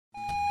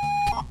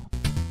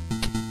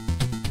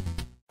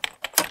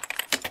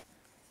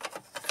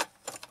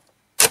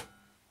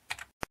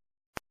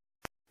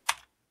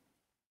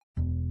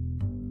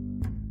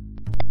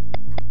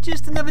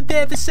Just another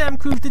day at the Sam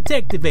Crew's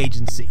detective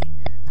agency.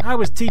 I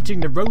was teaching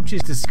the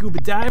roaches to scuba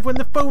dive when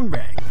the phone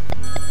rang.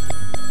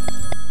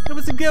 There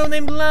was a girl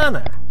named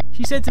Lana.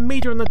 She said to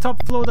meet her on the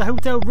top floor of the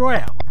Hotel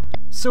Royal.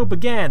 So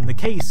began the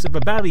case of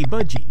a Bali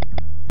Budgie.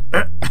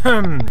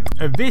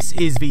 This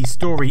is the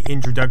story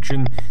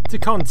introduction to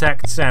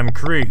Contact Sam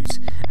Cruise,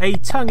 a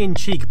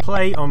tongue-in-cheek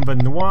play on the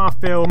noir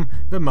film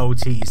The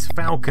Maltese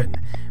Falcon.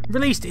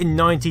 Released in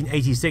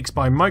 1986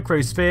 by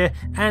Microsphere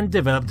and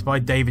developed by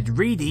David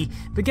Reidy,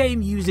 the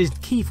game uses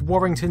Keith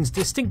Warrington's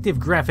distinctive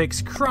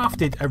graphics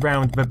crafted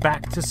around the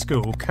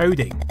back-to-school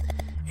coding.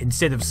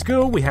 Instead of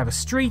school, we have a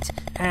street,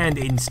 and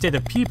instead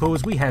of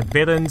pupils, we have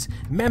villains,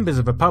 members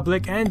of the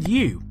public, and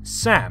you,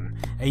 Sam,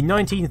 a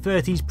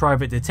 1930s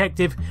private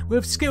detective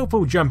with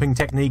skillful jumping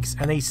techniques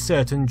and a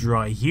certain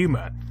dry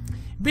humour.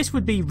 This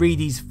would be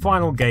Reidy's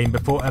final game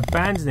before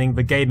abandoning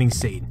the gaming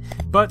scene,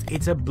 but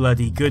it's a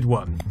bloody good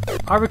one.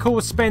 I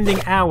recall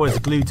spending hours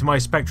glued to my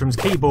Spectrum's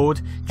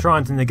keyboard,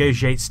 trying to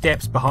negotiate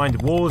steps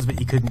behind walls that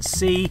you couldn't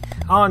see,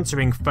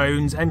 answering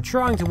phones, and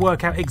trying to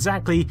work out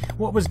exactly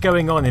what was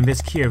going on in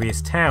this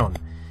curious town.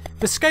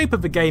 The scope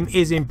of the game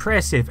is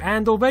impressive,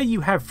 and although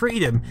you have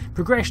freedom,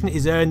 progression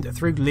is earned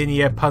through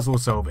linear puzzle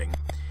solving.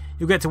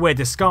 You'll get to wear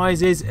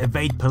disguises,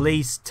 evade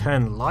police,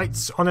 turn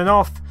lights on and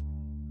off.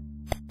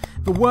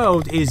 The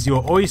world is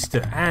your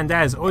oyster, and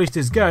as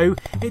oysters go,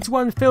 it's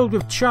one filled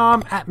with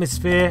charm,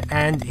 atmosphere,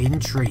 and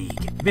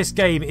intrigue. This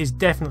game is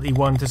definitely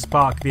one to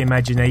spark the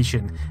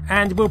imagination,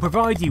 and will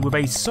provide you with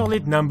a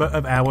solid number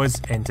of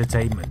hours'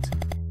 entertainment.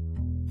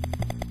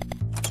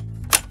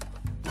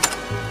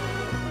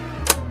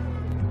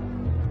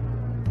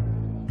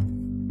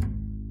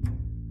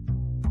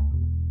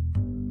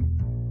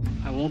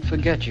 I won't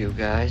forget you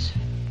guys.